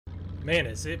Man,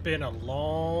 has it been a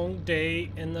long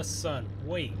day in the sun.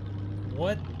 Wait,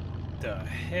 what the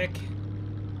heck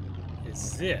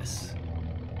is this?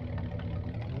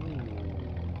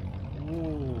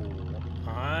 Ooh,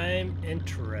 I'm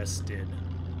interested.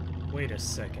 Wait a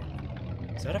second.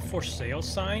 Is that a for sale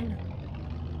sign?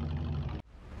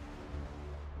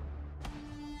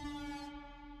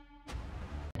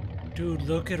 Dude,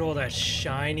 look at all that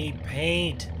shiny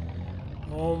paint.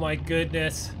 Oh my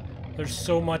goodness. There's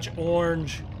so much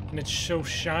orange and it's so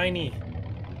shiny.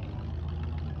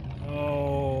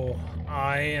 Oh,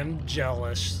 I am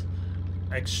jealous.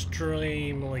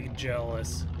 Extremely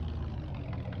jealous.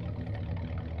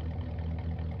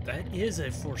 That is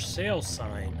a for sale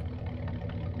sign.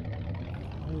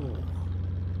 Ooh.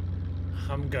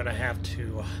 I'm gonna have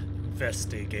to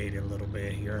investigate a little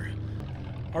bit here.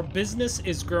 Our business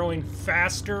is growing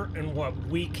faster than what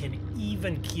we can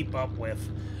even keep up with.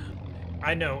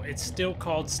 I know it's still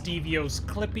called Stevio's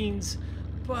Clippings,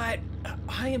 but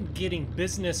I am getting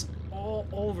business all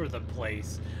over the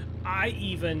place. I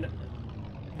even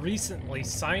recently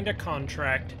signed a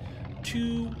contract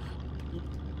to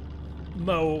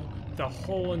mow the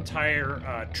whole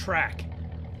entire track.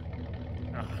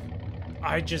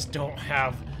 I just don't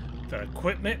have the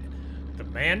equipment, the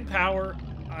manpower.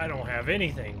 I don't have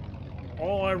anything.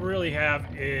 All I really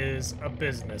have is a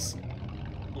business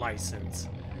license.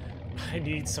 I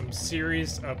need some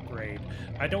serious upgrade.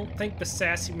 I don't think the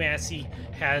Sassy Massy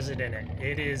has it in it.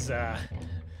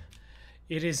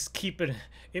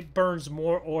 It burns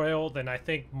more oil than I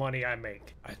think money I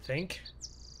make. I think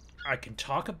I can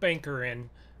talk a banker in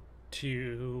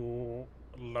to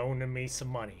loaning me some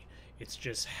money. It's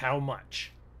just how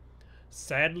much.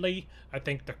 Sadly, I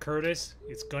think the Curtis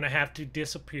is gonna have to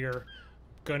disappear.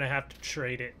 Gonna have to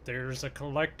trade it. There's a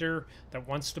collector that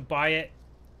wants to buy it.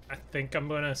 I think I'm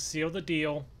gonna seal the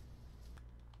deal.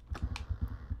 I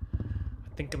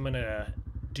think I'm gonna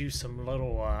do some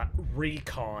little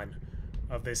recon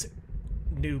of this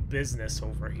new business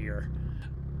over here.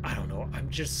 I don't know. I'm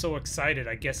just so excited.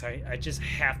 I guess I just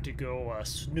have to go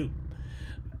snoop.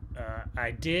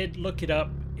 I did look it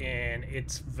up and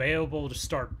it's available to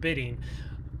start bidding,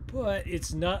 but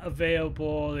it's not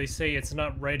available. They say it's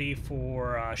not ready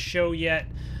for show yet.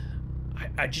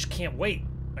 I just can't wait.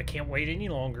 I can't wait any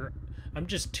longer. I'm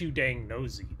just too dang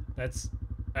nosy. That's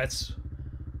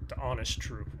the honest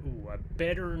truth. Ooh, I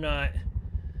better not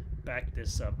back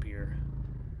this up here.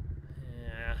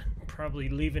 Yeah, probably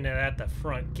leaving it at the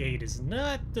front gate is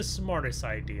not the smartest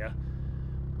idea.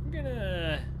 I'm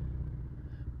gonna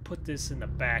put this in the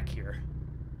back here.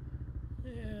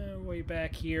 Yeah, way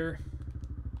back here.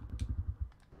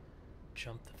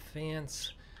 Jump the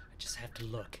fence. I just have to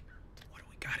look. What do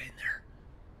we got in there?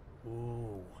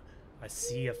 Ooh, I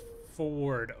see a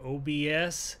Ford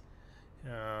OBS.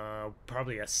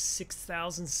 Probably a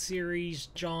 6000 series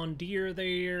John Deere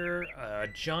there. A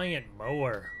giant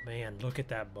mower. Man, look at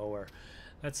that mower.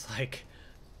 That's like...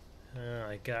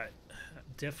 I got...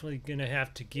 Definitely gonna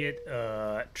have to get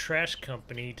a trash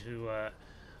company to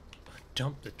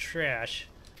dump the trash.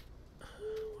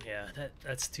 Yeah,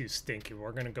 that's too stinky.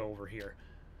 We're gonna go over here.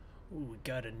 Ooh, we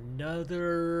got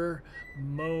another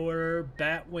mower,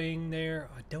 Batwing there.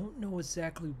 I don't know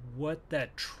exactly what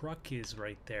that truck is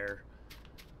right there.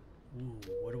 Ooh,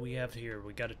 what do we have here?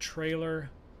 We got a trailer.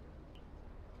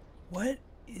 What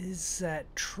is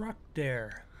that truck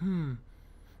there?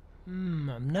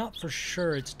 I'm not for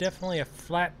sure. It's definitely a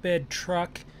flatbed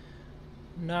truck.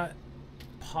 Not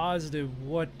positive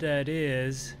what that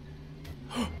is.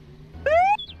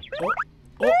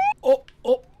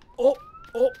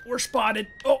 Oh, we're spotted.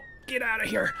 Oh, get out of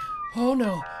here. Oh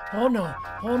no, oh no,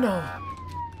 oh no.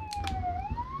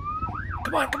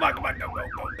 Come on, come on, come on. Go, go,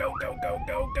 go, go, go, go,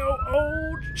 go, go.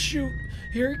 Oh, shoot.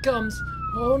 Here he comes.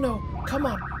 Oh no, come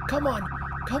on, come on,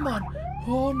 come on.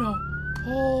 Oh no,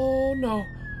 oh no.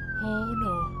 Oh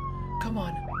no, come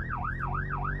on.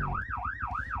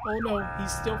 Oh no,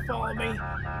 he's still following me.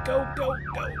 Go, go,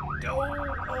 go, go.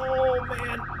 Oh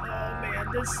man,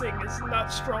 this thing is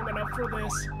not strong enough for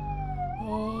this.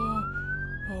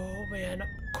 Oh man,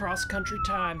 cross country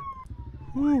time.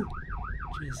 Woo.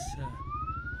 Just, oh,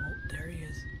 there he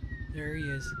is. There he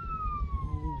is.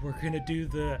 Ooh, we're gonna do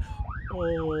the,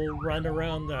 run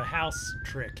around the house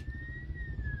trick.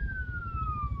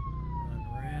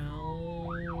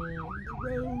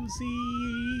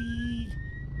 Rosie!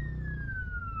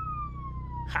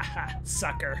 Haha,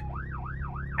 sucker.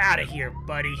 Out of here,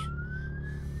 buddy.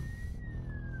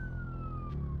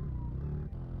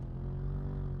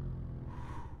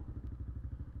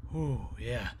 Ooh,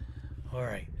 yeah.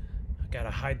 Alright. I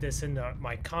gotta hide this in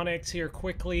my Connex here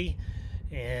quickly.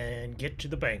 and get to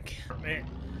the bank. Man,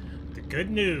 the good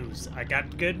news. I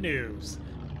got good news.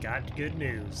 Got good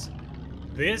news.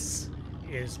 This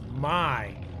is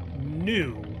my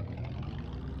new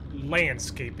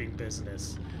landscaping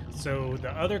business. So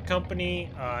the other company,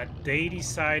 they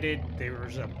decided there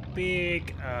was a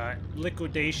big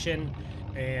liquidation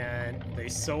and they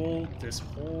sold this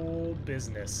whole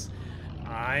business.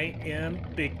 I am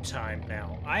big time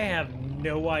now. I have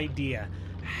no idea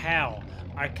how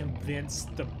I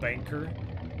convinced the banker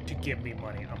to give me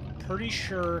money. I'm pretty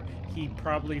sure he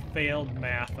probably failed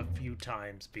math a few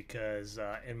times because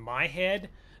in my head,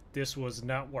 this was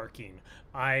not working.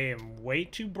 I am way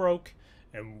too broke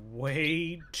and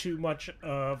way too much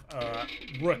of a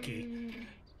rookie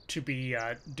to be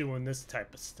doing this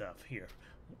type of stuff. Here,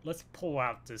 let's pull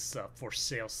out this for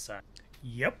sale sign.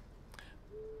 Yep.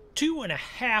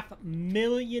 $2.5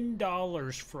 million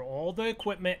for all the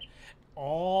equipment,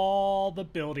 all the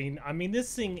building. I mean,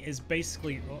 this thing is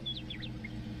basically... Oh,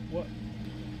 what?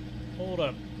 Hold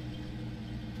up.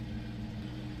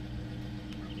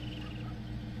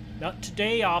 Not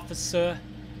today, officer.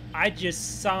 I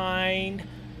just signed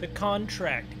the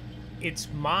contract. It's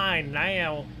mine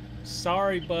now.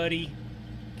 Sorry, buddy.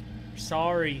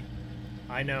 Sorry.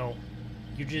 I know.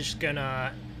 You're just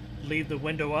gonna leave the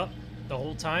window up the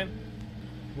whole time?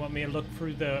 You want me to look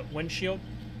through the windshield?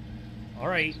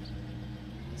 Alright.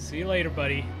 See you later,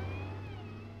 buddy.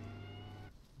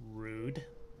 Rude.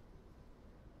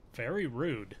 Very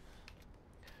rude.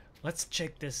 Let's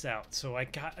check this out. So I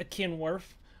got a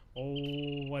Kenworth.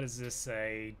 Oh, what does this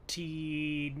say?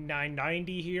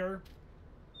 T990 here.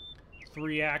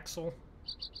 3-axle.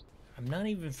 I'm not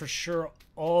even for sure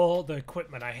all the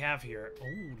equipment I have here.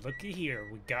 Oh, looky here.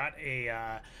 We got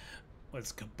a,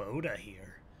 what's Kubota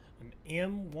here? An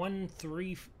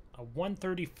M135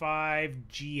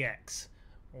 GX.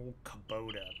 Oh,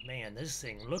 Kubota. Man, this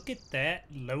thing, look at that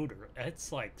loader.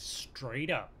 It's like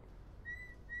straight up.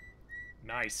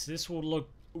 Nice. This will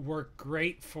work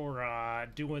great for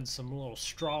doing some little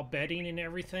straw bedding and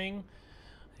everything.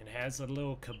 It has a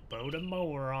little Kubota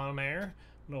mower on there.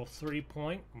 Little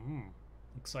 3-point.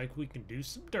 Looks like we can do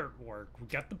some dirt work. We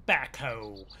got the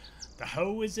backhoe. The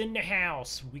hoe is in the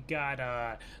house. We got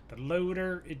the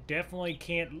loader. It definitely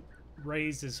can't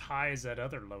raise as high as that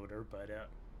other loader, but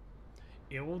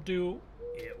it will do.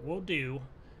 It will do.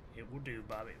 It will do,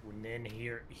 Bobby. And then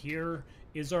here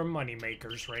is our money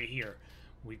makers right here.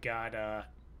 We got the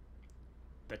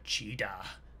cheetah,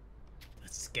 the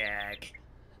skag,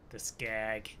 the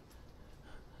skag.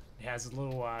 It has a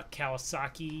little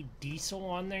Kawasaki diesel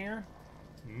on there.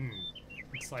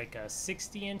 Looks like a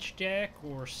 60-inch deck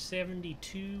or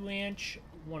 72-inch,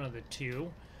 one of the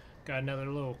two. Got another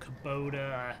little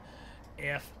Kubota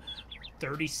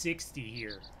F3060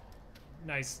 here.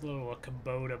 Nice little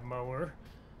Kubota mower.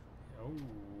 Oh,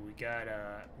 we got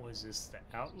what is this? The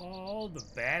Outlaw, the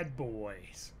Bad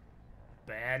Boys.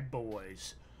 Bad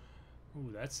Boys.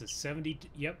 Ooh, that's a 70.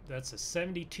 Yep, that's a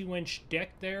 72-inch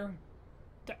deck there.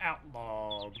 The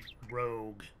Outlaw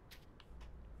Rogue.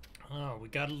 Oh, we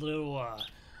got a little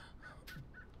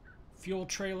fuel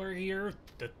trailer here.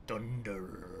 The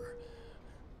Thunder.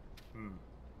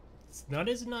 It's not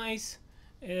as nice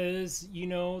as, you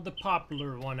know, the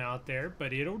popular one out there,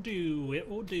 but it'll do. It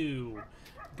will do.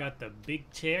 Got the Big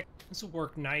Tick. This will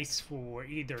work nice for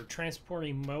either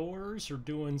transporting mowers or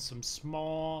doing some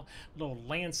small little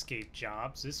landscape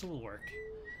jobs. This will work.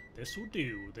 This will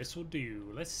do. This will do.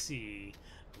 Let's see.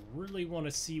 I really want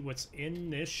to see what's in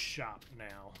this shop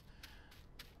now.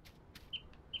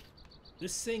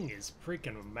 This thing is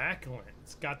freaking immaculate.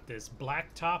 It's got this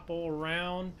black top all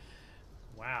around.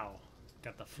 Wow.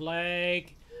 Got the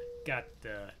flag. Got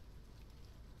the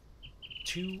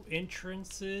 2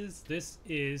 entrances. This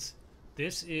is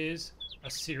a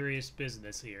serious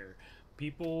business here.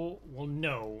 People will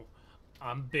know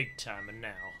I'm big timing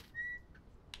now.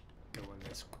 Go in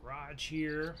this garage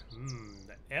here.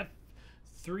 The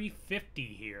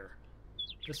F350 here.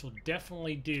 This will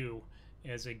definitely do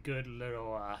as a good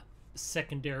little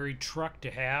secondary truck to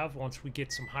have once we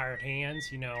get some hired hands.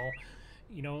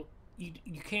 You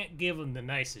can't give them the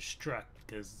nicest truck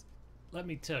because, let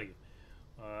me tell you,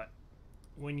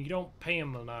 when you don't pay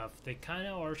them enough, they kind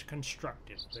of are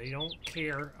constructive. They don't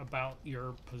care about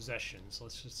your possessions.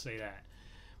 Let's just say that.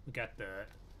 We got the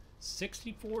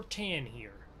 6410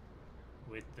 here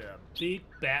with the big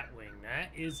Batwing.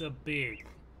 That is a big,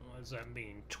 what does that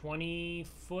mean,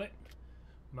 20-foot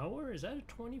mower? Is that a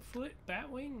 20-foot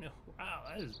Batwing? Wow,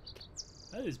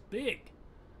 that is big.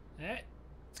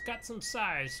 It's got some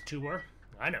size to her.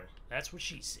 I know, that's what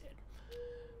she said.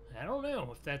 I don't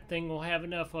know if that thing will have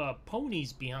enough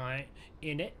ponies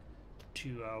in it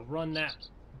to run that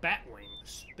Batwing,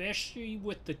 especially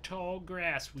with the tall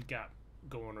grass we got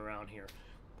going around here.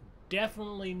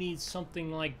 Definitely need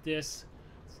something like this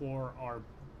for our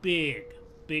big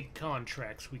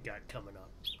contracts we got coming up.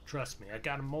 Trust me, I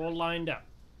got them all lined up.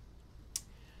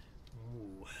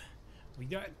 Ooh. We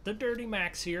got the Dirty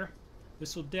Max here.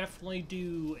 This will definitely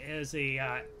do as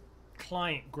a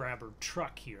client grabber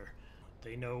truck here.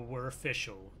 They know we're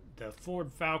official. The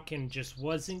Ford Falcon just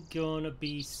wasn't gonna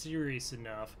be serious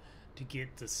enough to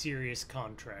get the serious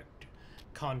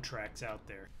contracts out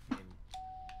there. And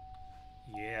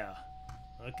yeah,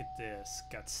 look at this.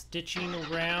 Got stitching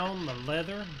around the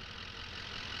leather.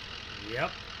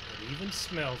 Yep, it even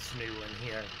smells new in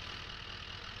here.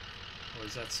 Or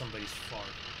is that somebody's fart?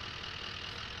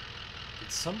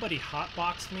 Did somebody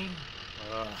hotbox me?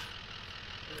 Ugh.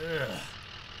 Ugh.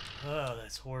 Oh,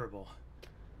 that's horrible.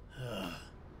 Ugh.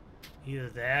 Either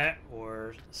that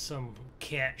or some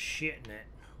cat shitting it.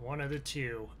 One of the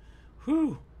two.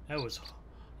 Whew, that was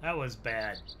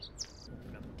bad.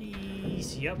 Open up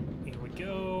these. Yep, here we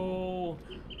go.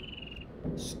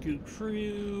 Scoot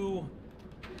through.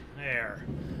 There.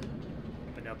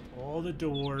 Open up all the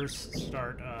doors.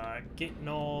 Start getting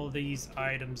all these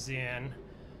items in.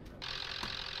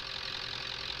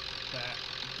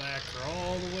 Back her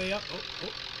all the way up.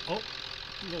 Oh.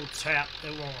 A little tap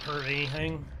that won't hurt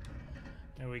anything.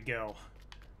 There we go.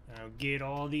 Now get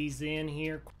all these in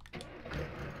here.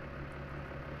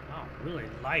 I really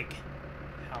like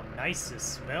how nice this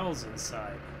smells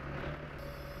inside.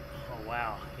 Oh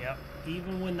wow, yep.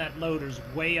 Even when that loader's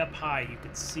way up high, you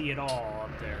can see it all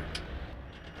up there.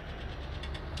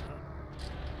 There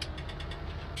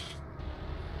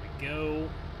we go.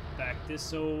 Back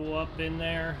this all up in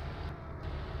there.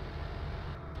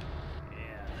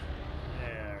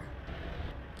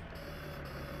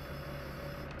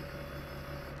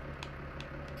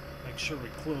 Make sure we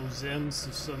close them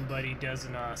so somebody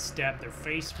doesn't stab their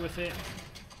face with it.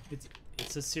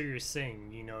 It's a serious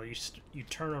thing, you know. You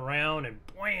turn around and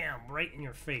wham, right in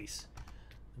your face.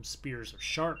 Them spears are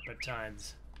sharp at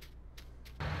times.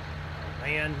 Oh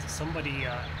man, somebody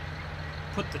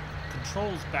put the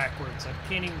controls backwards. I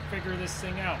can't even figure this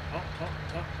thing out. Oh,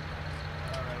 there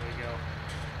we go.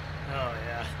 Oh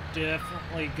yeah,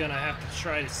 definitely gonna have to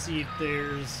try to see if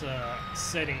there's a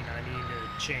setting I need to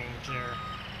change there.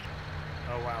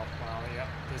 Oh wow, yep,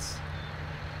 this,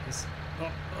 yep,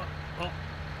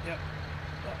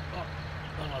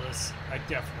 this, I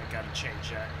definitely gotta change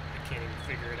that. I can't even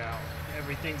figure it out.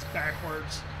 Everything's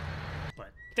backwards.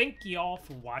 But thank you all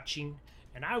for watching,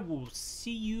 and I will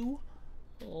see you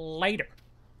later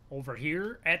over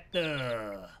here at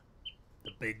the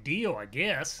big deal, I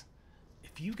guess.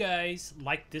 If you guys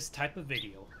like this type of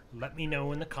video, let me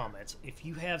know in the comments. If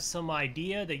you have some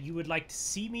idea that you would like to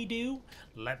see me do,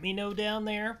 let me know down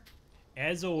there.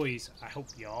 As always, I hope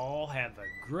you all have a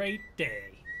great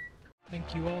day.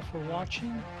 Thank you all for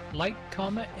watching. Like,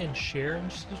 comment, and share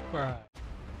and subscribe.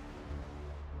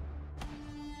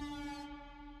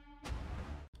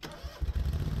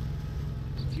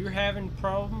 If you're having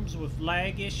problems with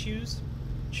lag issues,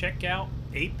 check out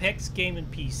Apex Gaming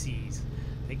PCs.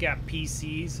 They got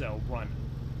PCs that'll run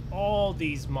all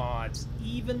these mods,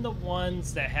 even the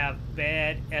ones that have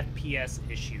bad FPS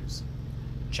issues.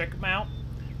 Check them out.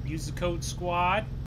 Use the code SQUAD.